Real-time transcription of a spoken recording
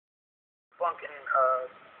bunk in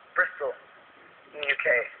Bristol, in the UK.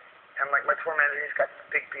 And like my tour manager, he's got this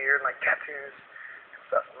big beard and like tattoos and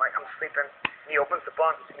stuff. And like I'm sleeping, and he opens the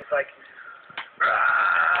bunk, and he's like, "Rah!"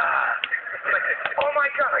 I'm like, oh my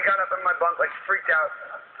god! I got up in my bunk, like freaked out.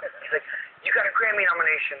 He's like, "You got a Grammy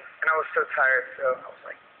nomination," and I was so tired, so I was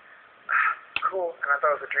like, cool. And I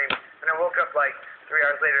thought it was a dream. And I woke up like 3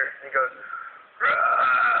 hours later, and he goes, "Rah!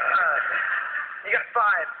 You got 5."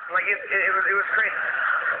 And, like it was crazy.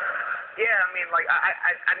 Yeah, I mean, like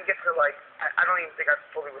I didn't get to like I don't even think I've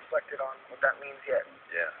fully reflected on what that means yet.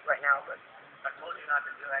 Yeah. Right now, but I told you not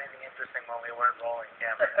to do anything interesting when we weren't rolling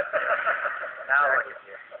camera. Now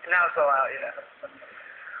now it's all out. Yeah.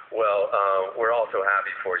 Well, we're all so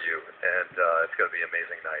happy for you, and it's going to be an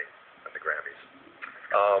amazing night at the Grammys.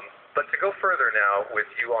 But to go further now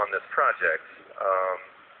with you on this project,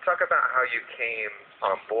 talk about how you came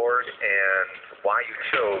on board and why you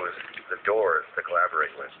chose the Doors to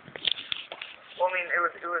collaborate with. Well, I mean, it was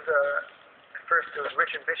at first it was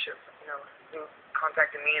Richard Bishop, who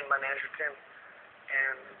contacted me and my manager Tim,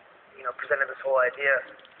 and presented this whole idea,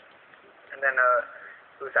 and then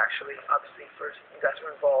it was actually obviously first you guys were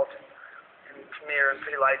involved in Premiere and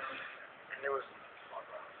City Lights, and it was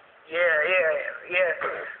yeah,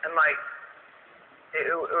 and like it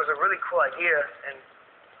was a really cool idea, and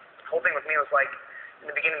the whole thing with me was like in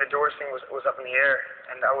the beginning the Doors thing was up in the air,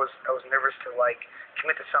 and I was nervous to like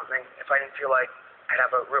commit to something if I didn't feel like I'd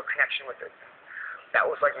have a real connection with it. That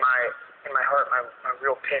was like in my heart my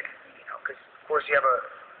real pick, because of course you have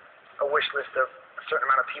a wish list of a certain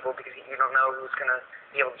amount of people because you don't know who's gonna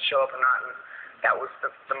be able to show up or not, and that was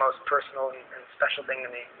the most personal and special thing to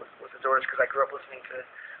me was the Doors, because I grew up listening to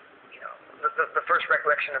the first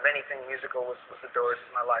recollection of anything musical was the Doors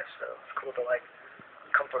in my life, so it's cool to like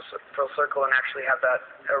come full circle and actually have that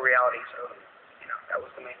a reality. So that was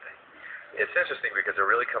the main thing. It's interesting because it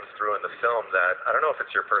really comes through in the film that I don't know if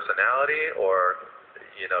it's your personality or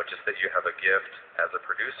just that you have a gift as a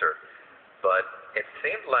producer, but it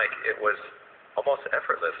seemed like it was almost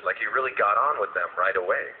effortless, like you really got on with them right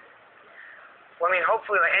away. Well, I mean,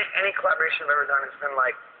 hopefully, like any collaboration I've ever done has been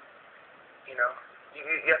like, you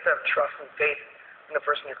have to have trust and faith in the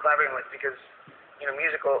person you're collaborating with, because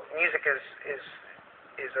music is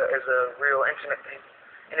a real intimate thing,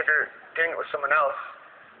 and if you're doing it with someone else,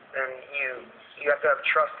 then you have to have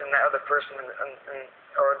trust in that other person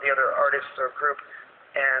or the other artist or group,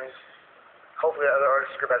 and hopefully the other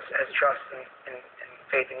artist group has trust and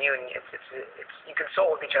faith in you, and you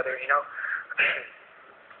console with each other,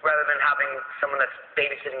 rather than having someone that's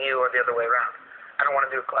babysitting you or the other way around. I don't want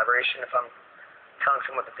to do a collaboration if I'm telling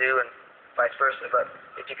someone what to do and vice versa, but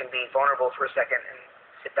if you can be vulnerable for a second and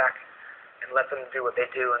sit back and let them do what they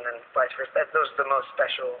do, and then vice versa, those are the most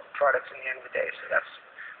special products in the end of the day. So that's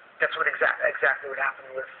what exactly what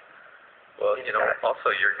happened with. Well,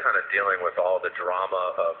 also you're kind of dealing with all the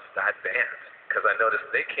drama of that band, because I noticed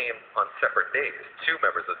they came on separate days, 2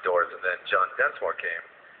 members of Doors, and then John Densmore came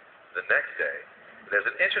the next day. There's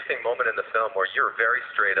an interesting moment in the film where you're very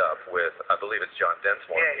straight up with, I believe it's John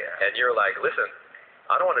Densmore, yeah. And you're like, listen,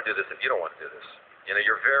 I don't want to do this if you don't want to do this.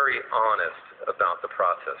 You're very honest about the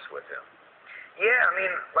process with him. Yeah, I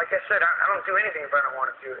mean, like I said, I don't do anything if I don't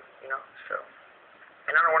want to do it, so.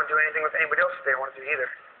 And I don't want to do anything with anybody else if they don't want to do it either.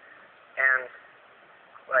 And,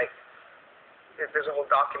 like, there's a whole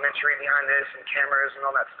documentary behind this and cameras and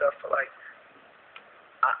all that stuff, but, like,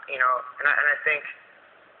 and I think,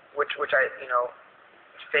 which I,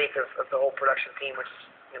 faith of the whole production team, which is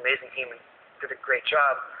an amazing team and did a great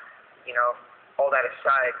job, all that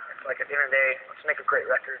aside, it's like at the end of the day, let's make a great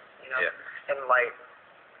record, Yeah. And like,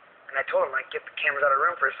 and I told him, like, get the cameras out of the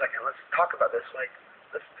room for a second, let's talk about this, like,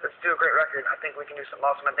 let's do a great record. I think we can do something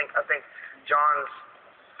awesome. I think John's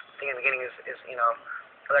thing in the beginning is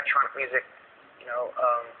electronic music,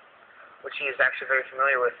 which he is actually very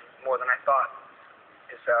familiar with, more than I thought.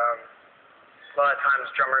 Is a lot of times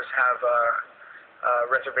drummers have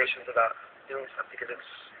reservations about doing stuff because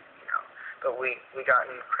it's but we got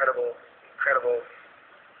incredible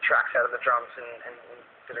tracks out of the drums and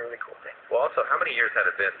did a really cool thing. Well, also, how many years had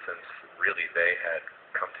it been since really they had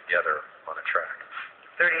come together on a track?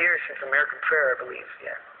 30 years since American Prayer, I believe.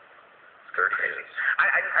 Yeah. It's very crazy.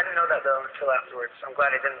 I didn't know that though until afterwards. I'm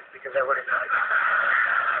glad I didn't, because I would have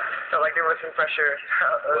felt like there was some pressure.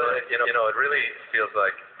 Well, it really feels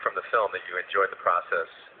like from the film that you enjoyed the process,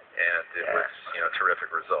 and it was terrific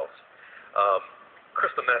results.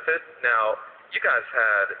 Crystal Method. Now, you guys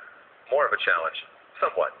had more of a challenge,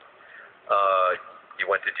 somewhat. You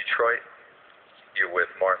went to Detroit. You're with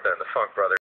Martha and the Funk Brothers.